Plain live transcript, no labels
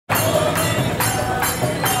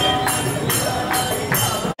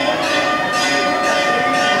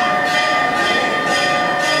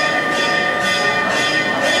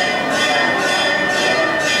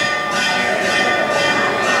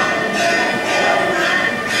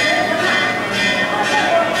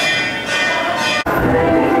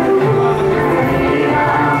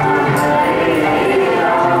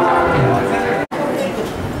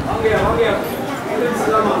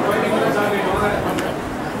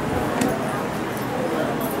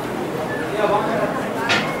नमस्कार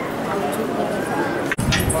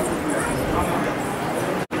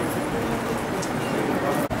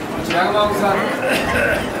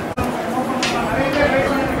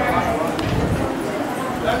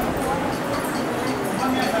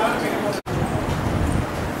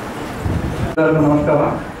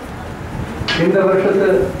இந்த வருஷத்து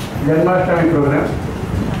ஜென்மாஷ்டமி ப்ரோக்ராம்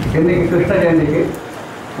இன்னைக்கு கிருஷ்ண ஜெயந்திக்கு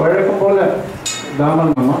வழக்கம் போல்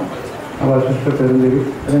தாமல் மாமா அவள் சிஸ்டர் பெருந்தேவி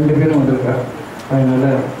 2 பேரும் வந்திருக்கா.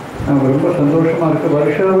 அதனால் நமக்கு ரொம்ப சந்தோஷமாக இருக்குது.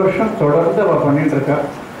 வருஷம் தொடர்ந்து அவள் பண்ணிகிட்ருக்கா.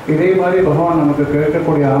 இதே மாதிரி பகவான் நமக்கு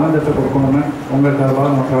கேட்கக்கூடிய ஆனந்தத்தை கொடுக்கணும்னு உங்கள் சார்பாக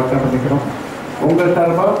நம்ம பிரார்த்தனை பண்ணிக்கிறோம். உங்கள்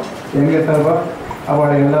சார்பாக எங்கள் சார்பாக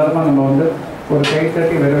அவளை எல்லாருமே நம்ம வந்து ஒரு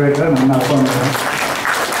கைத்தட்டி வரவேற்ற நம்ம அர்ப்பணம் பண்ணுறோம்.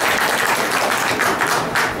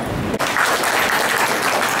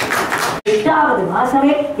 எட்டாவது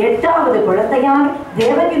மாசமே 8வது குழந்தையாக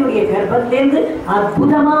தேவகியினுடைய கர்ப்பத்திலிருந்து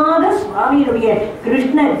அற்புதமாக சுவாமியினுடைய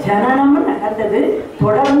கிருஷ்ண ஜனனம் நடந்தது.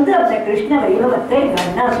 தொடர்ந்து அந்த கிருஷ்ண வைபவத்தை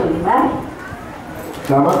கண்ணா சொல்லுவார்.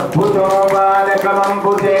 समद्भुतोवालकमं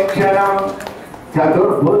भुजेक्षणं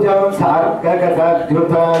चतुर्भुजं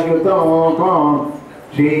सार्गगतद्युतायुतो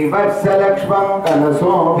श्रीवत्सलक्ष्मं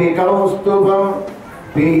कलशोऽभिकौस्तुभं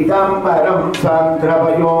पीताम्बरं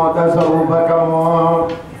सान्द्रवयोतसौभकम्.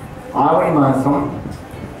 ஆவணி மாதம்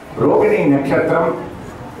ரோகிணி நட்சத்திரம்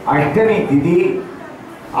அஷ்டமி திதி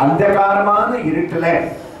அந்தகாரமான இருட்டில்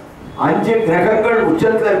 5 கிரகங்கள்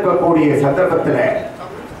உச்சத்தில் இருக்கக்கூடிய சந்தர்ப்பத்தில்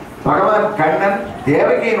பகவான் கண்ணன்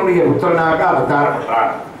தேவகியினுடைய புத்திரனாக அவதாரம்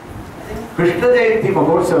பண்றான். கிருஷ்ண ஜெயந்தி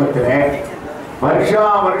மகோத்சவத்தில்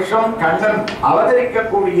வருஷம் கண்ணன்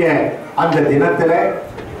அவதரிக்கக்கூடிய அந்த தினத்தில்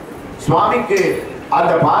சுவாமிக்கு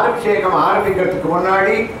அந்த பாலபிஷேகம் ஆரம்பிக்கிறதுக்கு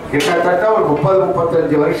முன்னாடி கிட்டத்தட்ட ஒரு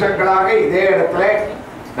 30-35 வருஷங்களாக இதே இடத்துல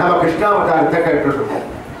நம்ம கிருஷ்ணாவதாரத்தை கேட்டுருக்கோம்.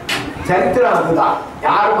 சரித்திரம் அதுதான்,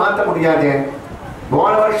 யாரும் மாற்ற முடியாது.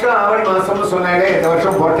 போன வருஷம் ஆவணி மாசம்னு சொன்னாலே இந்த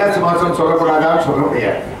வருஷம் பொட்டாசி மாசம் சொல்லக்கூடாதான்னு சொல்ல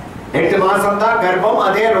முடியாது. 8 மாசம் தான் கர்ப்பம்.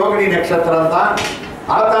 அதே ரோகிணி நட்சத்திரம் தான்.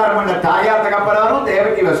 அவதாரம் பண்ண தாயார் தகப்பனாரும்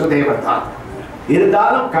தேவகி வசுதேவன் தான்.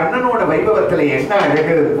 இருந்தாலும் கண்ணனோட வைபவத்துல என்ன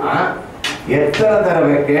அழகுதுன்னா, எத்தனை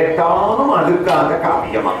தடவை கேட்டாலும் அதுக்காக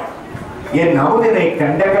காவியமா. என் அமுதினை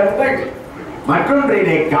கண்ட கண்கள்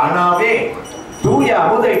மற்றொன்றினை காணாவே தூய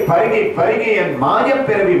அமுதை பருகி பருகி என்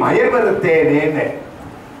மாயப்பிறவி மயர்வருத்தேனேன்னு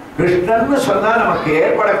கிருஷ்ணன் சொன்னா நமக்கு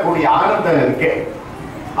ஏற்படக்கூடிய ஆனந்தம் இருக்கே,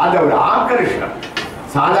 அந்த ஒரு ஆகர்ஷணம்.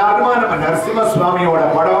 சாதாரணமா நம்ம நரசிம்ம சுவாமியோட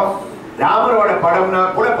படம், ராமரோட படம்னா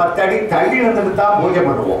கூட 10 அடி தள்ளி வந்துட்டு தான் பூஜை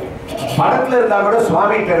பண்ணுவோம். படத்துல இருந்தா கூட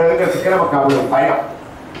சுவாமி இருக்கிறதுக்கு நமக்கு அவ்வளவு பயம்.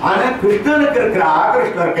 ஆனா கிருஷ்ணனுக்கு இருக்கிற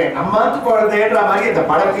ஆகர்ஷணம் இருக்கே, நம்ம குழந்தைன்ற மாதிரி இந்த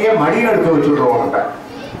படத்தையே மடியில் எடுத்து வச்சுடுறோம்.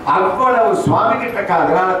 அவ்வளவு சுவாமி கிட்ட இருக்க.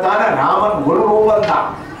 அதனால தானே ராமன் ஒரு ரூபம் தான்.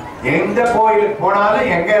 எந்த கோயிலுக்கு போனாலும்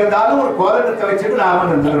எங்க இருந்தாலும் ஒரு கோலத்தை வச்சுட்டு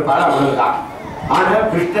ராமன் இருந்திருப்பார், அவ்வளவுதான். ஆனா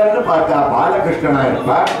கிருஷ்ணன் பார்த்தா பாலகிருஷ்ணனா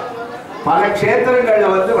இருப்பார். பல க்ஷேத்திரங்கள்ல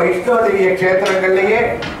வந்து வைஷ்ணவ திவ்ய க்ஷேத்திரங்கள்லயே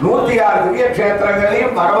 106 திவ்ய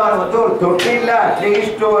க்ஷேத்திரங்கள்லயும் பகவான் வந்து ஒரு தொட்டில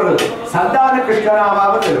அட்லீஸ்ட் ஒரு சந்தான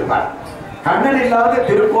கிருஷ்ணனாவது இருப்பார். கண்ணன் இல்லாத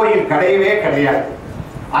திருக்கோயில் கிடையவே கிடையாது.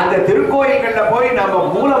 அந்த திருக்கோயில்கள்ல போய் நம்ம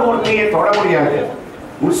மூலமூர்த்தியை தொட முடியாது,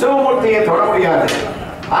 உற்சவமூர்த்தியை தொட முடியாது.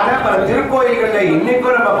 ஆனா பல திருக்கோயில்கள்ல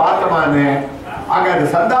இன்னைக்கும் நம்ம பார்த்தோமான்னு அங்க அந்த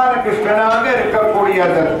சந்தான கிருஷ்ணனாக இருக்கக்கூடிய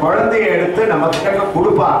அந்த குழந்தையை எடுத்து நம்ம கிட்ட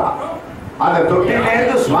கொடுப்பாங்க. அந்த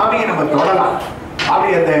தொட்டிலேருந்து சுவாமியை நம்ம தொடலாம்.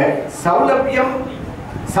 அப்படி அந்த சௌலபியம்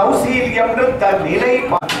சௌசீல்யம்னு தன் நிலை,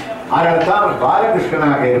 அதனால்தான்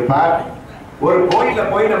பாலகிருஷ்ணனாக இருப்பார். ஒரு கோயில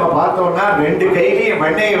போய் நம்ம பார்த்தோம்னா 2 கையிலையும்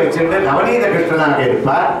வெண்ணையை வச்சுட்டு நவநீத கிருஷ்ணனாக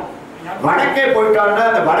இருப்பார். வடக்கே போயிட்டோம்னா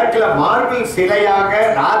அந்த வடக்குல மார்பிள் சிலையாக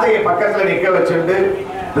ராதையை பக்கத்துல நிக்க வச்சுட்டு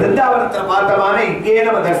பிருந்தாவனத்துல பார்த்தமான இங்கேயே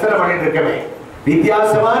நம்ம தரிசனம் பண்ணிட்டு இருக்கவே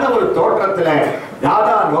வித்தியாசமான ஒரு தோற்றத்துல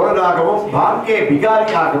ராதா லோலனாகவும் பாங்கே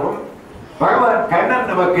பிகாரியாகவும் பகவான் கண்ணன்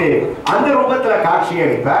நமக்கு அந்த ரூபத்துல காட்சி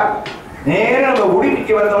அளிப்பார். நேர நம்ம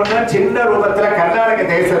உடுப்பிக்கு வந்தோம்னா சின்ன ரூபத்துல கர்நாடக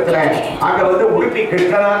தேசத்துல அங்க வந்து உடுப்பி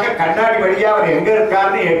கிருஷ்ணனாக கண்ணாடி வழியா அவர் எங்க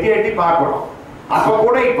இருக்காருன்னு எட்டி எட்டி பார்க்கணும். அப்ப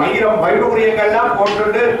கூட வைரம் வைடூரியங்கள்லாம்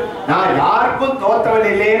போட்டு நான் யாருக்கும் தோத்தவன்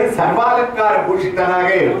இல்லைன்னு சர்வாலங்கார பூஷித்தனாக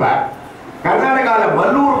இருப்பார். கர்நாடகால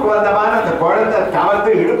மல்லூருக்கு வந்தமான அந்த குழந்தை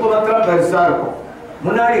தவறு இடுப்பு மாத்திரம் பெருசா இருக்கும்,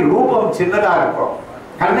 முன்னாடி ரூபம் சின்னதா இருக்கும்,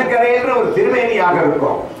 கண்ணக்கரையிற ஒரு திருமேனியாக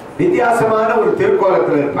இருக்கும், வித்தியாசமான ஒரு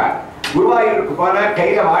திருக்கோலத்தில் இருப்பார். குருவாயூருக்கு போனா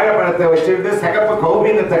கையில வாழைப்பழத்தை வச்சுட்டு சிகப்பு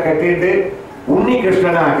கௌபீனத்தை கட்டிட்டு உன்னி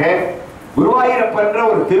கிருஷ்ணனாக குருவாயூரப்பன்ற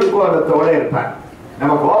ஒரு திருக்கோலத்தோட இருப்பார்.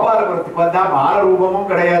 நம்ம கோபாலபுரத்துக்கு வந்தா பால ரூபமும்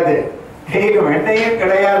கிடையாது, கையில வெண்ணையும்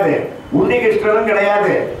கிடையாது, உன்னி கிருஷ்ணனும்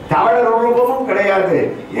கிடையாது, தவள ரூபமும் கிடையாது.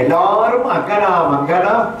 எல்லாரும் அங்கனா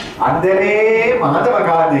மங்கனா அந்தரே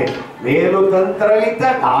மாதவகானு வேலு தந்திரலித்த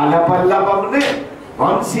கால பல்லவம்னு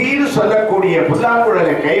வம்சீன்னு சொல்லக்கூடிய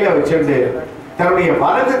புல்லாங்குழலை கையில வச்சுட்டு தன்னுடைய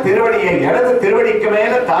வலது திருவடியை இடது திருவடிக்கு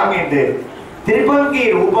மேல தாங்கிட்டு திரிபங்கி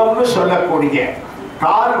ரூபம்னு சொல்லக்கூடிய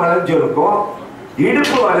கால் வளைஞ்சிருக்கும்,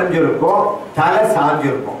 இடுப்பு வளைஞ்சிருக்கும், தலை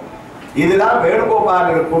சாஞ்சிருக்கும். இதுதான்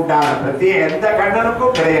வேணுகோபாலருக்கு உண்டான பிரத்யேக எந்த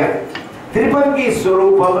கண்ணனுக்கும் கிடையாது. திரிபங்கி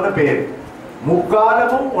ஸ்வரூபம்னு பேர்.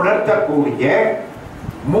 முக்காலமும் உணர்த்தக்கூடிய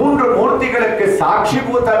 3 மூர்த்திகளுக்கு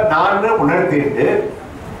சாட்சிபூதம் நான் உணர்த்திட்டு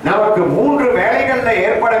நமக்கு 3 வேளைகள்ல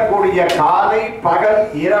ஏற்படக்கூடிய காலை பகல்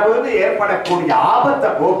இரவுன்னு ஏற்படக்கூடிய ஆபத்தை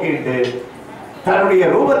போக்கிட்டு தன்னுடைய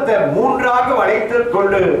ரூபத்தை 3ஆக வளைத்துக்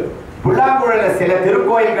கொண்டு புல்லாங்குழல சில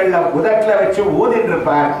திருக்கோயில்கள்ல உதட்டுல வச்சு ஊதிட்டு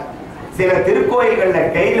இருப்பார், சில திருக்கோயில்கள்ல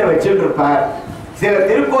கையில வச்சுட்டு இருப்பார், சில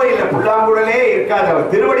திருக்கோயில்ல புல்லாங்குழலே இருக்காது, அவர்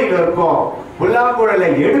திருவடியில இருக்கும், புல்லாங்குழலை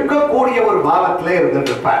எடுக்கக்கூடிய ஒரு பாவத்துல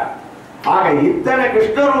இருந்துட்டு இருப்பார். ஆக இத்தனை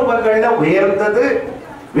கிருஷ்ண ரூபங்கள்ல உயர்ந்தது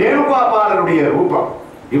வேணுகோபாலனுடைய ரூபம்.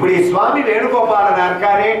 இப்படி சுவாமி வேணுகோபாலனா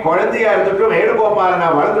இருக்காரே, குழந்தையா இருந்துட்டு வேணுகோபாலனா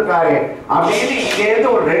வளர்ந்துட்டாரே அப்படின்னு இங்கேருந்து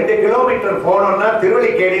ஒரு 2 கிலோமீட்டர் போனோம்னா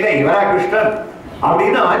திருவள்ளிக்கேணியில இவரா கிருஷ்ணன்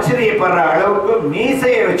அப்படின்னு ஆச்சரியப்படுற அளவுக்கு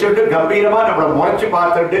மீசையை வச்சுட்டு கம்பீரமா நம்மளை முறைச்சு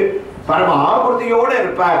பார்த்துட்டு பரம ஆபூர்த்தியோட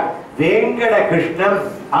இருப்பார் வேங்கட கிருஷ்ணன்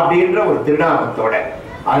அப்படின்ற ஒரு திருநாமத்தோட.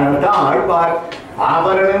 அதனால்தான் ஆழ்வார்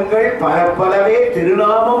ஆபரணங்கள் பல பலவே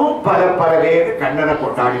திருநாமமும் பல பலவே கண்ணனை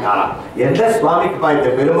கொண்டாடினாராம். எந்த சுவாமிக்கு இந்த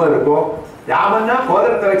பெருமை இருக்கும்? ராமன்னா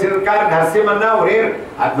கோதரத்தை வச்சிருக்காரு, நரசிம்மன்னா ஒரே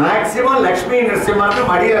மேக்சிமம் லட்சுமி நரசிம்மன்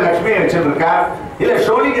மடியில லட்சுமி வச்சிருக்கார், இல்ல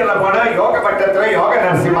ஷோலிங்கர்ல போனா யோக பட்டத்துல யோக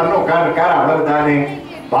நரசிம்மன் உட்கார்ந்துருக்காரு, அவ்வளவுதானே.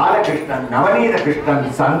 பாலகிருஷ்ணன், நவநீத கிருஷ்ணன்,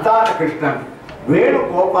 சந்தான கிருஷ்ணன்,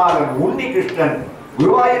 வேணுகோபாலன், உன்னி கிருஷ்ணன்,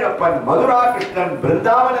 குருவாயூரப்பன், மதுரா கிருஷ்ணன்,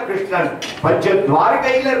 பிருந்தாவன கிருஷ்ணன், பஞ்ச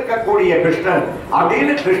துவாரகையில இருக்கக்கூடிய கிருஷ்ணன்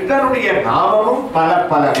அப்படின்னு கிருஷ்ணனுடைய நாமமும் பல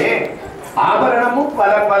பலவே, ஆபரணமும்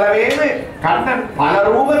பல பலவேன்னு கண்ணன் பல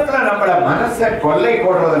ரூபத்துல நம்மள மனசை கொள்ளை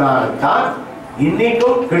போடுறதுனால தான்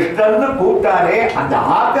இன்னைக்கும் கிருஷ்ணன்னு கூப்பிட்டாலே அந்த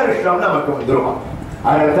ஆகர்ஷம் நமக்கு வந்துருவோம்.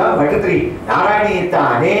 அதனால்தான் பட்டத்திரி நாராயணியத்தை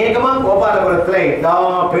அநேகமா கோபாலபுரத்துல எல்லா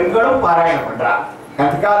பெண்களும் பாராயணம் பண்றாங்க.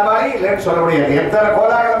 கத்துக்கால் மாதிரி இல்லைன்னு சொல்ல முடியாது. எத்தனை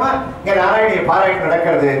கோலாகலமா இங்க நாராயணிய பாராயணம்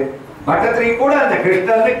நடக்கிறது. பட்டத்திரி கூட அந்த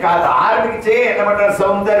கிருஷ்ணன் ஆரம்பிச்சே என்ன பண்ற,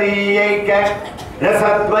 சௌந்தரியைக்க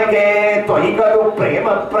ரசத்வகே தொய்கரு பிரேம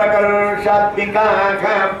பிரகர்ஷாத்மிகாக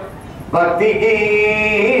பக்திகி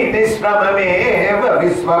நிஸ்ரமமேவ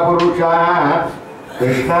விஸ்வபுருஷா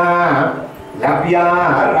கிருஷ்ணா லவ்யா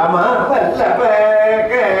ரமா வல்லப.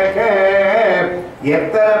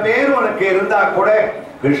 எத்தனை பேர் உனக்கு இருந்தா கூட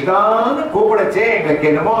கிருஷ்ணான்னு கூப்பிடச்சே எங்களுக்கு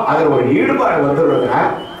என்னமோ அதுல ஒரு ஈடுபாடு வந்துடுறதுன்னா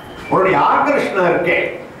உன்னுடைய ஆகர்ஷணம் இருக்கே,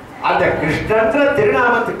 அந்த கிருஷ்ணன்ற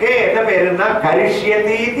திருநாமத்துக்கே என்ன பேருன்னா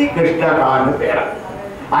கரிஷ்யதீதி கிருஷ்ணகான்னு பேரா.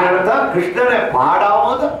 அதனால்தான் கிருஷ்ணனை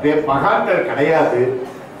பாடாத மகான்கள் கிடையாது,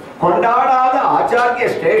 கொண்டாடாத ஆச்சாரிய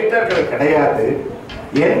சிரேஷ்டர்கள் கிடையாது.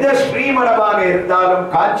 எந்த ஸ்ரீமடமாக இருந்தாலும்,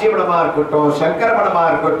 காஞ்சி மடமா இருக்கட்டும், சங்கர மடமா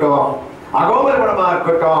இருக்கட்டும், அகோபர் மடமா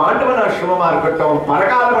இருக்கட்டும், ஆண்டவனாசிரமமா இருக்கட்டும்,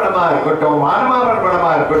 பரகால மடமா இருக்கட்டும், மானமாவன்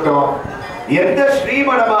மடமா இருக்கட்டும், எந்த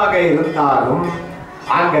ஸ்ரீமடமாக இருந்தாலும்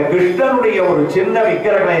அங்க கிருஷ்ணனுடைய ஒரு சின்ன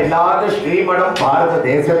விக்கிரகம் இல்லாத ஸ்ரீமடம் பாரத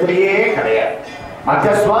தேசத்திலேயே கிடையாது. மற்ற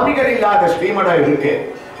சுவாமிகள் இல்லாத ஸ்ரீமடம் இருக்கு.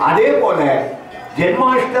 அதே போல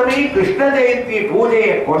ஜென்மாஷ்டமி கிருஷ்ண ஜெயந்தி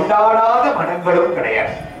பூஜையை கொண்டாடாத மடங்களும்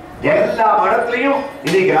கிடையாது. எல்லா மடத்திலையும்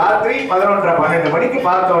இன்னைக்கு ராத்திரி 11:30-12 மணிக்கு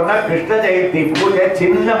பார்த்தோம்னா கிருஷ்ண ஜெயந்தி பூஜை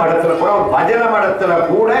சின்ன மடத்துல கூட, ஒரு பஜன மடத்துல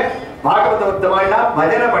கூட பாகவதெல்லாம்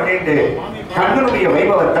பஜனை பண்ணிட்டு கண்ணனுடைய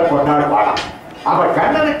வைபவத்தை கொண்டாடுவாளாம். அப்ப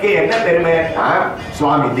கண்ணனுக்கு என்ன பெருமைன்னா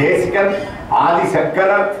சுவாமி தேசிகன்,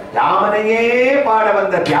 ஆதிசங்கரர், ராமனையே பாட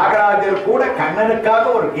வந்த தியாகராஜர் கூட கண்ணனுக்காக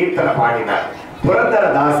ஒரு கீர்த்தனை பாடினார்.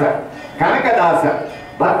 புரந்தரதாசர், கனகதாசர்,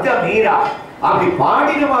 பக்த மீரா அப்படி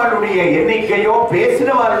பாடினவாளுடைய எண்ணிக்கையோ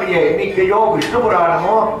பேசினவாளுடைய எண்ணிக்கையோ விஷ்ணு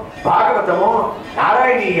புராணமோ பாகவதமோ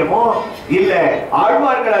நாராயணீயமோ இல்ல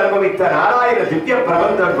ஆழ்வார்கள் அனுபவித்த 4000 திவ்ய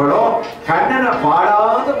பிரபந்தங்களோ கண்ணனை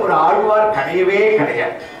பாடாத ஒரு ஆழ்வார் கிடையவே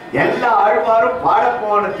கிடையாது. எல்லா ஆழ்வாரும் பாட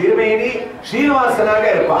போன திருமேனி ஸ்ரீனிவாசனாக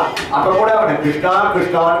இருப்பான். அப்ப கூட அவனை கிருஷ்ணா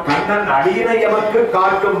கிருஷ்ணான் கண்ணன் அடியினை எமக்கு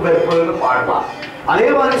காட்டும் வெறுப்புன்னு பாடுவான். அதே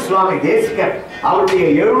மாதிரி சுவாமி தேசிகன் அவருடைய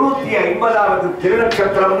 750வது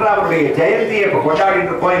திருநட்சத்திரம் அவருடைய ஜெயந்தியை இப்ப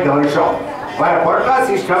கொண்டாடிட்டு இருக்கோம். இந்த வருஷம் வர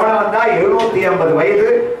பொட்டாசி ஸ்ரவணம் வந்தா 750 வயது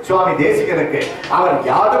சுவாமி தேசிகனுக்கு. அவர்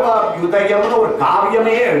யாதவா யுதயம்னு ஒரு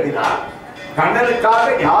காவியமே எழுதினார். கண்ணனுக்காக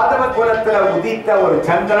யாதவ குலத்துல உதித்த ஒரு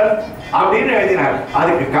சந்திரன் அப்படின்னு எழுதினார்.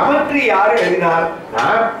 அதுக்கு கமெண்ட்ரி யாரு எழுதினார்?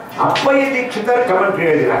 அப்பைய தீட்சிதர் கமெண்ட்ரி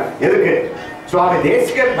எழுதினார். எதுக்கு? சுவாமி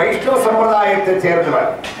தேசிகன் வைஷ்ணவ சம்பிரதாயத்தை சேர்ந்தவர்.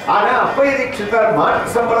 ஆனா அப்பய தீட்சிதர் மாற்று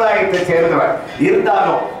சம்பிரதாயத்தை சேர்ந்தவர்.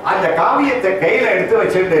 இருந்தாலும் அந்த காவியத்தை கையில எடுத்து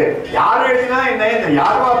வச்சுட்டு யார் எழுதினா என்ன, இந்த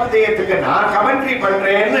யார்வாபதயத்துக்கு நான் கமெண்ட்ரி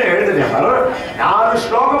பண்றேன்னு எழுதினவர் 4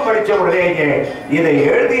 ஸ்லோகம் படிச்ச உடனேயே இதை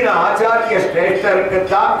எழுதின ஆச்சாரிய ஸ்ரேஷ்டருக்கு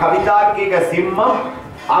தான் கவிதார்க்கிக சிம்மம்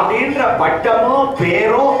அப்படின்ற பட்டமோ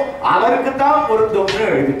பேரோ அவருக்கு தான் பொருந்தும்னு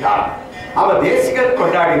எழுதிட்டார். அவர் தேசிகர்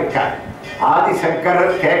கொண்டாடி இருக்கார்.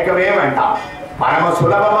 ஆதிசங்கரர் கேட்கவே வேண்டாம், பரம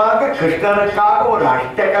சுலபமாக கிருஷ்ணனுக்காக ஒரு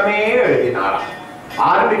அஷ்டகமே எழுதினாராம்.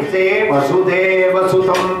 ஆரம்பிச்சே வசுதேவ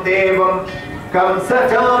சுதம் தேவம்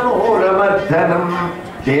கம்சஜானூரமர்தனம்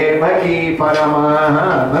தேவகி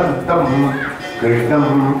பரமானந்தம்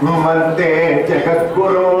கிருஷ்ணம் வந்தே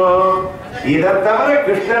ஜெகத்குரு. இதை தவிர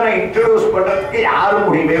கிருஷ்ணனை இன்ட்ரோடியூஸ் பண்றதுக்கு யாரும்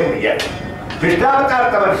முடியவே முடியாது.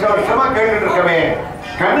 கிருஷ்ணாவதாரத்தை வருஷமா கேட்டுட்டு இருக்கவே,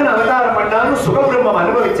 கண்ணன் அவதாரம் பண்ணாலும் சுகபிரம்மம்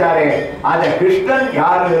அனுபவிச்சாரே, அந்த கிருஷ்ணன்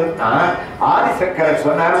யாருன்னா ஆதிசங்கரர்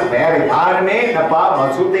சொன்னார், வேற யாருமே இல்லப்பா,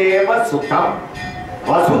 வசுதேவ சுதம்,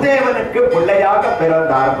 வசுதேவனுக்கு பிள்ளையாக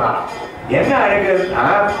பிறந்தார். என்ன அழகுன்னா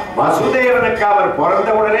வசுதேவனுக்கு அவர் பிறந்த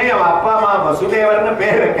உடனே அவன் அப்பா அம்மா வசுதேவர்னு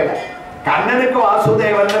பேர் வைக்கல, கண்ணனுக்கு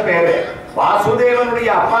வாசுதேவன் பேரு. வாசுதேவனுடைய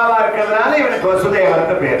அப்பாவா இருக்கிறதுனால இவனுக்கு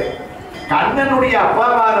வசுதேவன் பேரு. கண்ணனுடைய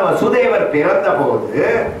அப்பாவான வசுதேவர் பிறந்த போது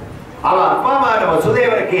அவன் அப்பாவான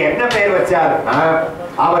வசுதேவனுக்கு என்ன பெயர் வச்சாருன்னா,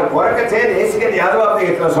 அவர் பிறக்கச்சே தேசிகன்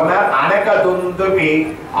யாதவாபதயத்துல சொன்னார், அனகதுந்துபி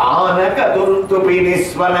ஆனகதுந்துபி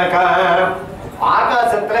நிஸ்வனக.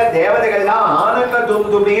 ஆகாசத்துல தேவதைகள்லாம்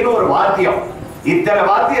ஆனகதுந்துபின்னு ஒரு வாத்தியம், இத்தனை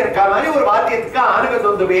வாத்தியம் இருக்கா மாதிரி ஒரு வாத்தியத்துக்கு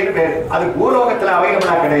ஆனகதுந்துபின்னு பேரு. அது பூலோகத்துல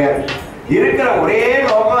அவைலபிளா கிடையாது. இருக்கிற ஒரே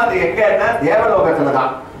லோகம் அது எங்கன்னா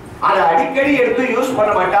தேவலோகத்துலதான். அதை அடிக்கடி எடுத்து யூஸ்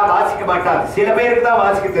பண்ண மாட்டா, வாசிக்க மாட்டா. சில பேருக்கு தான்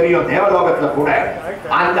வாசிக்க தெரியும் தேவலோகத்துல கூட.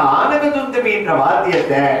 அந்த ஆனகதுந்துபி என்ற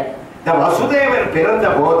வாத்தியத்தை இந்த வசுதேவர் பிறந்த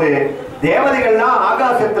போது தேவதைகள்லாம்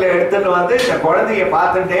ஆகாசத்துல எடுத்துட்டு வந்து இந்த குழந்தைய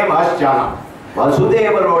பார்த்துட்டே வாசிச்சாலாம்.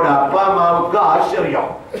 வசுதேவரோட அப்பா அம்மாவுக்கு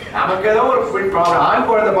ஆச்சரியம், நமக்கு ஏதோ ஒரு ஆண்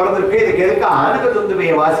குழந்தை பிறந்திருக்கு, இதுக்கு எதுக்கு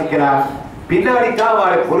ஆனகதுந்துபியை வாசிக்கிறார்? பின்னாடி தான்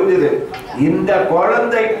அவளுக்கு புரிஞ்சுது, இந்த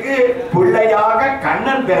குழந்தைக்கு பிள்ளையாக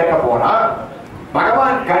கண்ணன் பிறக்க போனா.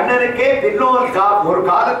 பகவான் கண்ணனுக்கே ஒரு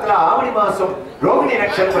காலத்துல ஆவணி மாசம் ரோகிணி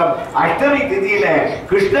நட்சத்திரம் அஷ்டமி திதியில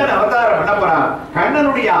கிருஷ்ணன் அவதாரம் பண்ண போறான்,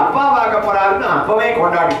 கண்ணனுடைய அப்பாவாக போறாருன்னு அப்பவே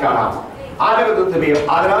கொண்டாடிட்டாராம் ஆனகதுந்துபியம்.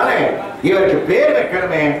 அதனால இவருக்கு பேர்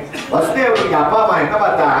வைக்கணுமே. வசுதேவனுடைய அப்பா அம்மா என்ன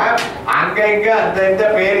பார்த்தா, அங்க இங்க அந்த இந்த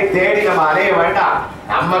பேரை தேடி நம்ம அலைய வேண்டாம்,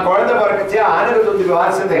 நம்ம குழந்தை பிறக்கச்சு ஆனகதுந்துபி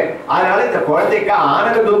வாசுது, அதனால இந்த குழந்தைக்கு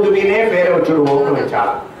ஆனகதுந்துபினே பேரை வச்சுடுவோம்னு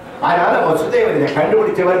வச்சாலும். அதனால வசுதேவர் இதை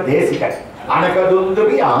கண்டுபிடிச்சவர் தேசிகன்.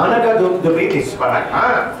 அனகதுந்துபி ஆனகதுந்துபி நிஸ்வரன்.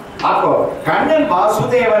 அப்போ கண்ணன்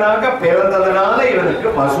வாசுதேவனாக பிறந்ததுனால இவனுக்கு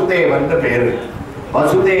வசுதேவன் பேரு,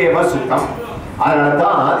 வசுதேவ சுதம்.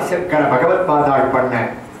 அதனால்தான் ஆதிசங்கர பகவத் பாதாள் பண்ண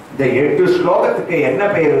இந்த 8 ஸ்லோகத்துக்கு என்ன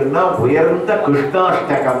பேருன்னா உயர்ந்த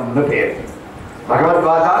கிருஷ்ணாஷ்டகம்னு பேரு. பகவத்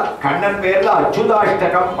பாதாள் கண்ணன் பேர்ல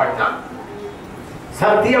அச்சுதாஷ்டகம் பண்ணான்,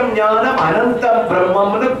 சத்தியம் ஞானம் அனந்தம்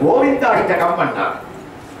பிரம்மம்னு கோவிந்தாஷ்டகம் பண்ணான்.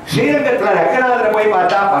 ஸ்ரீரங்கத்துல ரங்கநாதரை போய்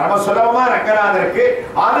பார்த்தா பரம சுலபமா ரங்கநாதருக்கு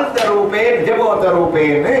ஆனந்த ரூபே நிஜபோத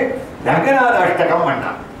ரூபேன்னு ரங்கநாத அஷ்டகம்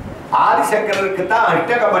பண்ணான். ஆதிசங்கருக்கு தான்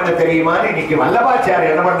அஷ்டகம் பண்ண தெரியுமான்னு இன்னைக்கு வல்லபாச்சார்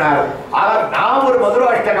என்ன பண்ணார், அவர் நான் ஒரு மதுர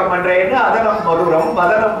அஷ்டகம் பண்றேன்னு அதனம் மதுரம்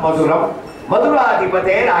வதனம் மதுரம்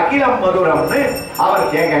மதுராதிபதேர் அகிலம் மதுரம்னு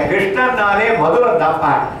அவர் கேங்க, கிருஷ்ணன்னாலே மதுரம்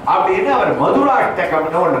தப்பா அப்படின்னு அவர்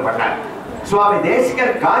மதுராஷ்டகம்னு ஒண்ணு பண்ணார். சுவாமி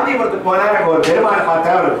தேசிகர் காஞ்சிபுரத்துக்கு போனார், அங்க ஒரு பெருமானை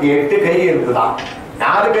பார்த்தா அவருக்கு 8 கை இருந்துதான்.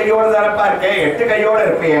 4 கையோட தானப்பா இருக்கேன், 8 கையோட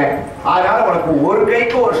இருப்பீங்க, அதனால உனக்கு ஒரு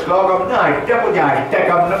கைக்கு ஒரு ஸ்லோகம்னு அஷ்டபுஜ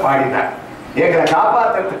அஷ்டகம்னு பாடினார். எங்களை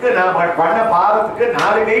காப்பாத்துறதுக்கு நான் பண்ண பாவத்துக்கு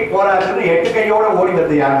 4 கை போராதுன்னு 8 கையோட ஓடி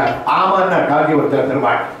வந்து யாருன்னா ஆமான்னு காஞ்சிபுரத்துல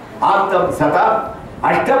திருவாள் ஆப்தம் சதா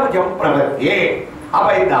அஷ்டபுஜம் பிரபத்தியே. அப்ப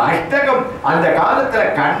இந்த அஷ்டகம் அந்த காலத்துல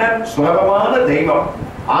கண்ணன் சுலபமான தெய்வம்.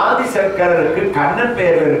 ஆதிசங்கரருக்கு கண்ணன்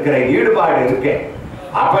பேர்ல இருக்கிற ஈடுபாடு இருக்கு,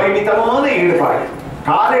 அபரிமிதமான ஈடுபாடு.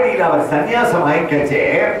 காலடியில் அவர் சன்னியாசம் வாங்கிக்கச்சே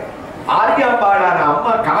ஆரியாம்பாளான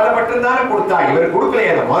அம்மா கவலைப்பட்டு தானே கொடுத்தா, இவர்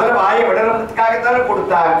கொடுக்கலையே, முதல்ல வாயை விடறதுக்காகத்தானே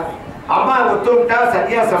கொடுத்தா. அம்மா ஒத்துட்டா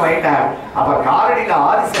சன்னியாசம் ஆயிட்டார். அப்ப காலடியில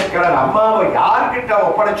ஆதிசங்கரர் அம்மாவை யார்கிட்ட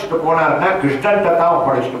ஒப்படைச்சிட்டு போனாருன்னா கிருஷ்ணன்கிட்ட தான்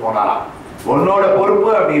ஒப்படைச்சிட்டு போனாராம். உன்னோட பொறுப்பு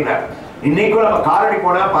அப்படின்னா இன்னைக்கும் நம்ம காலடி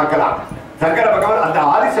போனா பார்க்கலாம். சங்கர பகவான் அந்த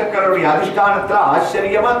ஆதிசங்கருடைய அதிஷ்டானத்துல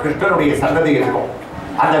ஆச்சரியமா கிருஷ்ணனுடைய சன்னதி இருக்கும்.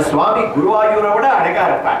 அந்த சுவாமி குருவாயூரை விட அழகா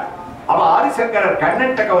இருப்பார். அவ ஆதிசங்கரர்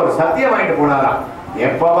கண்ணன்கிட்ட ஒரு சத்தியம் வாங்கிட்டு போனாராம்,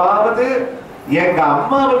 எப்பவாவது எங்க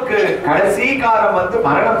அம்மாவுக்கு கடைசி காலம் வந்து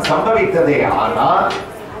மரணம் சம்பவித்ததே, ஆனா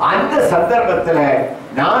அந்த சந்தர்ப்பத்துல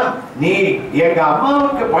நான் நீ எங்க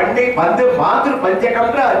அம்மாவுக்கு பண்ணி வந்து மாதிரி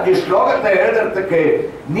பஞ்சகம்ன்ற 5 ஸ்லோகத்தை எழுதுறதுக்கு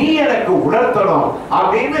நீ எனக்கு உணர்த்தணும்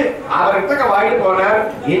அப்படின்னு அவர்கிட்ட வாங்கிட்டு போனார்.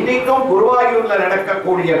 இன்னைக்கும் குருவாயூர்ல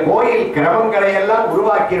நடக்கக்கூடிய கோயில் கிரமங்களை எல்லாம்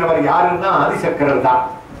உருவாக்கினவர் யாருன்னா ஆதிசங்கரர் தான்.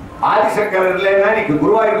 ஆதிசங்கரர் இல்லைன்னா இன்னைக்கு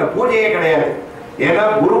குருவாயூர்ல பூஜையே கிடையாது. ஏன்னா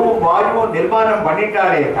குருவும் வாயுவும் நிர்மாணம்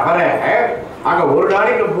பண்ணிட்டாலே தவிர அங்க ஒரு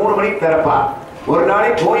நாளைக்கு 3 மணிக்கு திறப்பா, ஒரு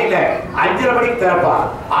நாளைக்கு கோயில 5:30 மணிக்கு திறப்பா.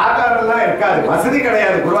 ஆகாரம் எல்லாம் இருக்காது, வசதி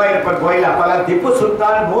கிடையாது. குருவாயூரப்பன் கோயில் அப்பெல்லாம் திப்பு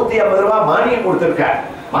சுல்தான் 150 ரூபாய் மானியம் கொடுத்திருக்க,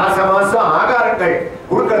 மாசம் மாசம் ஆகாரங்கள்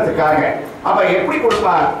கொடுக்கறதுக்காக. அப்ப எப்படி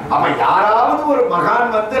கொடுப்பார்? அப்ப யாராவது ஒரு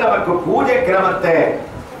மகான் வந்து நமக்கு பூஜை கிரமத்தை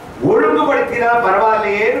ஒழுங்குபடுத்தினா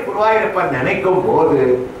பரவாயில்லையேன்னு குருவாயூரப்பன் நினைக்கும் போது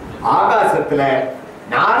ஆகாசத்துல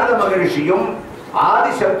நாரத மகரிஷியும்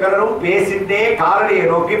ஆதிசங்கரரும் பேசிட்டே காரணியை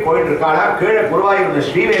நோக்கி போயிட்டு இருக்காளா. கீழே குருவாயூர்ல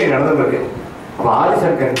ஸ்ரீவேலி நடந்துருக்கு. அப்ப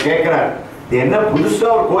ஆதிசங்கர் கேட்கிறார், என்ன புதுசா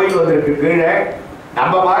ஒரு கோயில் வந்திருக்கு கீழே,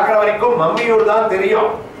 நம்ம பாக்குற வரைக்கும் மம்மியூர் தான் தெரியும்,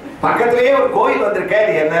 பக்கத்திலேயே ஒரு கோயில் வந்திருக்க,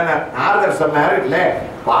 இது என்னன்னா நாரதர் சொன்னார், இல்ல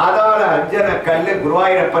பாதாள அஞ்சன கல்லு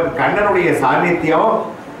குருவாயூரப்பன் கண்ணனுடைய சாநித்தியம்,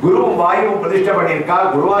 குருவும் வாயுவும் பிரதிஷ்டை பண்ணியிருக்கா,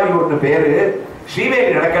 குருவாயூர்னு பேரு,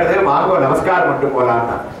 ஸ்ரீவேலி நடக்கிறது, வாங்க நமஸ்காரம் பண்ணிட்டு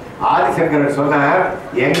போலான்னா. ஆதிசங்கரன் சொன்னார்,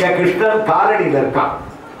 எங்க கிருஷ்ணன் காலடியில் இருக்கான்,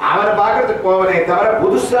 அவனை பார்க்கறதுக்கு போவனே தவிர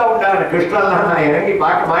புதுசா உண்டான கிருஷ்ணன் நான் இறங்கி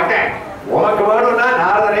பார்க்க மாட்டேன். உனக்கு வேணும்னா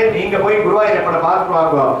நாரதரே நீங்க போய் குருவாயூரப்பனை பார்த்து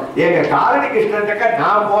வாங்க, எங்க காலடி கிருஷ்ணன்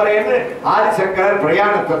நான் போறேன்னு ஆதிசங்கரர்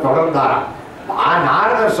பிரயாணத்தை தொடர்ந்தாராம்.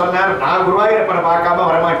 நாரதர் சொன்னார், நான் குருவாயூரப்பனை பார்க்காம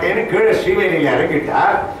வரமாட்டேன்னு கீழே ஸ்ரீவேலியில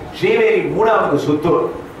இறங்கிட்டார். ஸ்ரீவேலி 3வது சுத்து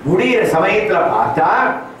முடிகிற சமயத்துல பார்த்தா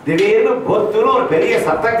திடீர்னு பொத்துன்னு ஒரு பெரிய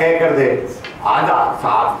சத்தம் கேட்கறது.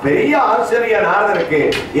 பெரிய ஆச்சரியம் நாரதருக்கு.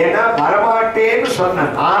 ஏன்னா வரமாட்டேன்னு சொன்ன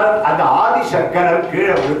அந்த ஆதிசங்கரர்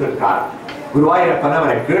கீழே விழுந்திருக்கார். குருவாயூரப்பன்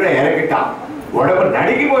அவரை கீழே இறக்கிட்டான். உடம்பு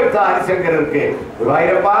நடுங்கி போயிட்டா ஆதிசங்கரருக்கு.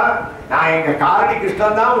 குருவாயூரப்பா, நான் எங்க காரணி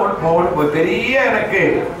கிருஷ்ணன் தான் பெரிய எனக்கு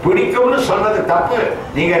பிடிக்கும்னு சொன்னது தப்பு,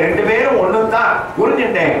 நீங்க 2 பேரும் ஒண்ணும் தான்,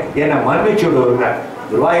 புரிஞ்சுட்டேன், என்னை மன்னிச்சு விடுவாங்க.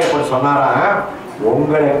 குருவாயூரப்பன் சொன்னாரா,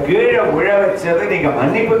 உங்களை கீழே விழ வச்சது நீங்க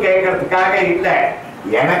மன்னிப்பு கேட்கறதுக்காக இல்ல,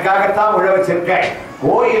 எனக்காகத்தான் விழ வச்சிருக்கேன்.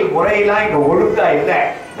 கோயில் முறையெல்லாம் இங்க ஒழுங்கா இல்ல.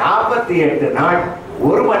 48 நாள்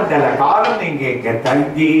 1 மண்டல காலம் நீங்க இங்க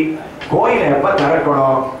தங்கி கோயிலை எப்ப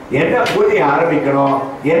திறக்கணும், என்ன பூஜை ஆரம்பிக்கணும்,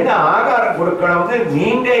 என்ன ஆகாரம் கொடுக்கணும்னு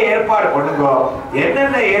நீங்க ஏற்பாடு பண்ணுங்க,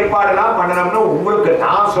 என்னென்ன ஏற்பாடுலாம் பண்ணணும்னு உங்களுக்கு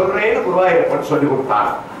நான் சொல்றேன்னு குருவாயூரப்பன் சொல்லி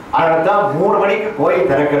கொடுத்தாங்க. அதனால்தான் 3 மணிக்கு கோயில்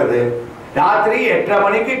திறக்கிறது, ராத்திரி 8:30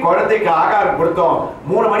 மணிக்கு குழந்தைக்கு ஆகாரம் கொடுத்தோம்,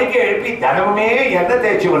 3 மணிக்கு எழுப்பி தினமுமே எண்ணெய்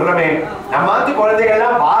தேய்ச்சி விடுறோமே. நம்ம குழந்தைகள்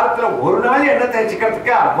எல்லாம் வாரத்துல 1 நாள் எண்ணெய்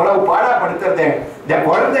தேய்ச்சிக்கிறதுக்கு அவ்வளவு பாடாப்படுத்துறது. இந்த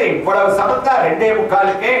குழந்தை இவ்வளவு சமத்தா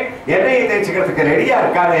 2:45 எண்ணெயை தேய்ச்சிக்கிறதுக்கு ரெடியா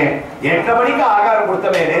இருக்கானே, 8:30 மணிக்கு ஆகாரம்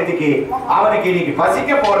கொடுத்தவே நேத்திக்கு அவனுக்கு இன்னைக்கு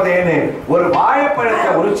பசிக்க போறதேன்னு ஒரு வாழைப்பழத்தை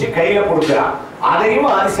உரிச்சு கையில கொடுக்குறான். அதையும்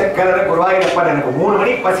ஆதிசங்கரர் குருவாயூரப்பன் எனக்கு 3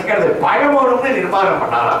 மணிக்கு பசிக்கிறது பழமோனும்னு நிர்மாணம்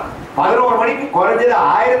பண்ணாராம். 11 மணிக்கு குறைஞ்சது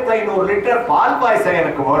 1500 லிட்டர் பால் பாயசம்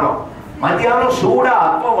எனக்கு வேணும், மத்தியானம் சூடா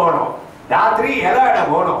அப்பம் வேணும், ராத்திரி இலை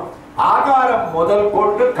வேணும். ஆகாரம் முதல்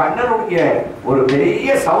கொண்டு கண்ணனுடைய ஒரு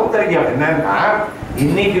பெரிய சௌந்தரியம் என்னன்னா,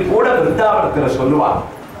 இன்னைக்கு கூட பிருந்தாவனத்துல சொல்லுவாங்க,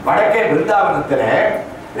 வடக்கே பிருந்தாவனத்துல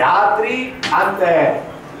ராத்திரி அந்த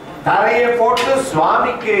தரையை போட்டு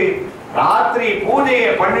சுவாமிக்கு ராத்திரி பூஜையை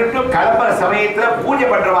பண்ணிட்டு கிளம்புற சமயத்துல பூஜை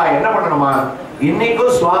பண்றவா என்ன பண்ணணுமா,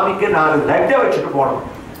 இன்னைக்கும் சுவாமிக்கு 4 லட்டை வச்சுட்டு போகணும்.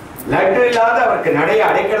 லட்டு இல்லாத அவருக்கு நடைய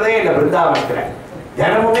அடைக்கிறதே இல்லை பிருந்தாவனத்துல,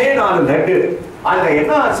 தினமுமே 4 லட்டு. அதுல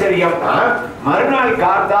என்ன ஆச்சரியம்னா, மறுநாள்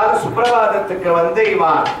காத்தால் சுப்பிரபாதத்துக்கு வந்து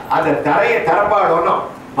இவா அந்த தரையை திறப்பாடணும்,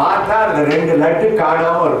 பார்த்தா அதுல 2 லட்டு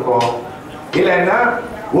காணாம இருக்கும், இல்லைன்னா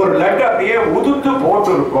ஒரு லட்டு அப்படியே உதுத்து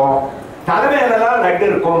போட்டு இருக்கும், தலைமையிலாம் லட்டு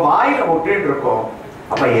இருக்கும், வாயில ஒட்டிட்டு இருக்கும்.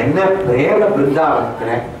 அப்ப என்ன பிரேம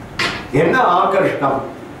பிருந்தாவனத்துல, என்ன ஆகர்ஷணம்.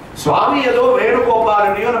 சுவாமி ஏதோ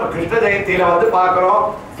வேணுகோபாலனையும் நம்ம கிருஷ்ண ஜெயந்தியில வந்து பாக்குறோம்,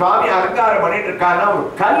 சுவாமி அலங்காரம் பண்ணிட்டு இருக்காருன்னா ஒரு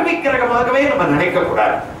கல்வி கிரகமாகவே நம்ம நினைக்க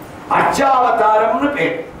கூடாது. அச்சாவதாரம்னு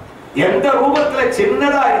பேர். எந்த ரூபத்துல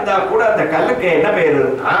சின்னதா இருந்தா கூட அந்த கல்லுக்கு என்ன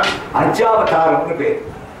பேருன்னா அச்சாவதாரம்னு பேர்.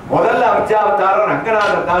 முதல்ல அச்சாவதாரம்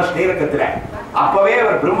ரங்கநாதன் தான் ஸ்ரீரங்கத்துல. அப்பவே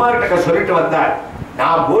அவர் பிரம்மா கிட்ட சொல்லிட்டு வந்தார்,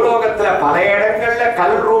 நான் பூலோகத்துல பல இடங்கள்ல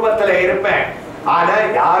கல் ரூபத்துல இருப்பேன், ஆனா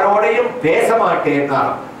யாரோடையும் பேச மாட்டேன்னா.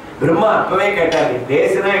 பிரம்மா அப்பவே கேட்டார், நீ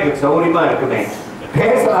பேசினா எங்களுக்கு சௌரியமா இருக்குமே,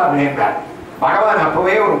 பேசலாமே என்றார். பகவான்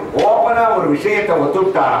அப்பவே ஒரு ஓப்பனா ஒரு விஷயத்தை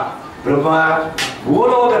ஒத்துட்டாராம். பிரம்மா,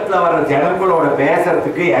 பூலோகத்துல வர்ற ஜனங்களோட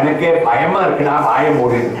பேசுறதுக்கு எனக்கே பயமா இருக்குடா, வாய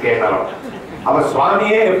மூடின்னு கேட்டாலும். அவ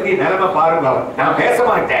சுவாமியே எப்படி நிலைமை பாருங்க, நான் பேச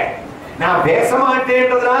மாட்டேன், நான் பேச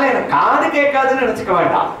மாட்டேன்றதுனால எனக்கு காது கேட்காதுன்னு நினைச்சுக்க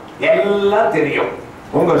வேண்டாம், எல்லாம் தெரியும்.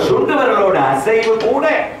 உங்க சுண்டுவர்களோட அசைவு கூட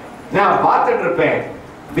நான் பார்த்துட்டு இருப்பேன்,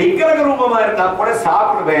 விக்கிரக ரூபமா இருந்தா கூட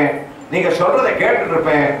சாப்பிடுவேன், நீங்க சொல்றதை கேட்டுட்டு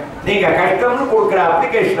இருப்பேன். நீங்க கஷ்டம்னு கொடுக்குற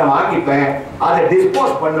அப்ளிகேஷனை வாங்கிப்பேன், அதை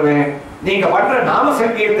டிஸ்போஸ் பண்ணுவேன். நீங்க பண்ற நாம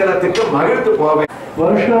சங்கீர்த்தனத்துக்கு மகிழ்ந்து போவேன்.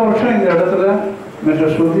 வருஷம் இந்த இடத்துல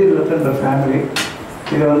மிஸ்டர் சுதீர் இந்த ஃபேமிலி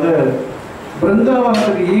இதை வந்து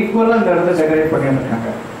பிருந்தாவனத்துக்கு ஈக்குவலாக இந்த இடத்த டெக்கரேட் பண்ணியிருக்காங்க.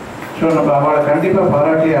 ஸோ நம்ம அவளை கண்டிப்பாக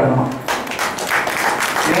பாராட்டியே ஆகணும்.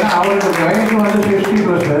 ஏன்னா அவருக்கு வயசு வந்து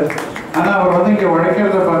 60+, ஆனால் அவர் வந்து இங்கே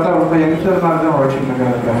உழைக்கிறத பார்த்தா ரொம்ப யங்ஸ்டர் மாதிரி தான் உழைச்சிட்டு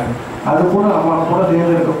இருக்காரு. அது கூட அவன் கூட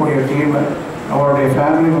சேர்ந்து இருக்கக்கூடிய டீமு, அவருடைய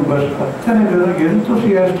ஃபேமிலி மெம்பர்ஸ் அத்தனை பேரும்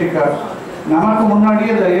எந்தூசியாஸ்டிக்காக நமக்கு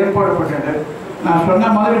முன்னாடியே அதை ஏற்பாடு பண்ணிட்டு, நான்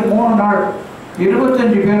சொன்ன மாதிரி 3 நாள்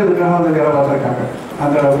 25 பேர் இதுக்காக வந்து வேலை பார்த்துருக்காங்க.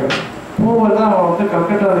 அந்த அளவுக்கு பூவை தான் அவன் வந்து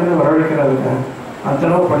கல்கட்டாவிலேருந்து வரவழைக்கிறதுக்கு அந்த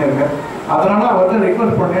அளவுக்கு பண்ணியிருக்கேன். அதனால அவர்கிட்ட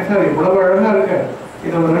ரிக்வஸ்ட் பண்ணேன், சார் இவ்வளவு அழகாக இருக்கு,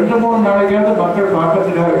 இதை ஒரு 2-3 நாளைக்காவது மக்கள்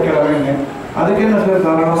பார்க்கறதுக்காக வைக்கிறாங்க, அதுக்கு என்ன சார்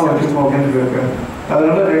தாராளமாக வச்சுக்கணும் அப்படின்னு சொல்லியிருக்கேன்.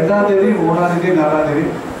 அதனால 2ஆம் தேதி 3ஆம் தேதி 4ஆம் தேதி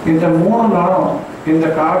இந்த 3 நாளும் இந்த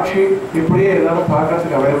காட்சி இப்படியே இருந்தாலும்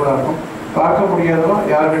பார்க்கறதுக்கு அவைலபிளாக இருக்கும். பார்க்க முடியாதவோ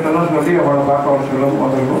யார்கிட்டலாம் சொல்லி அவளை பார்க்க வர சொல்லவும்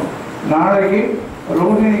வந்திருக்கும். நாளைக்கு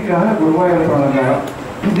ரோஹிணிக்காக குருவாயூர் போனதுக்காக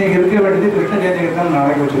இன்றைக்கி இருக்க வேண்டியது கிருஷ்ண ஜெயந்திக்கு தான்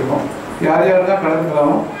நாளைக்கு வச்சுருக்கோம். யார் யார் தான்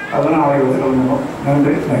கலந்துக்கலாமோ அதெல்லாம் நாளைக்கு வந்து கலந்துக்கணும்.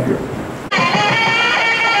 நன்றி, தேங்க்யூ.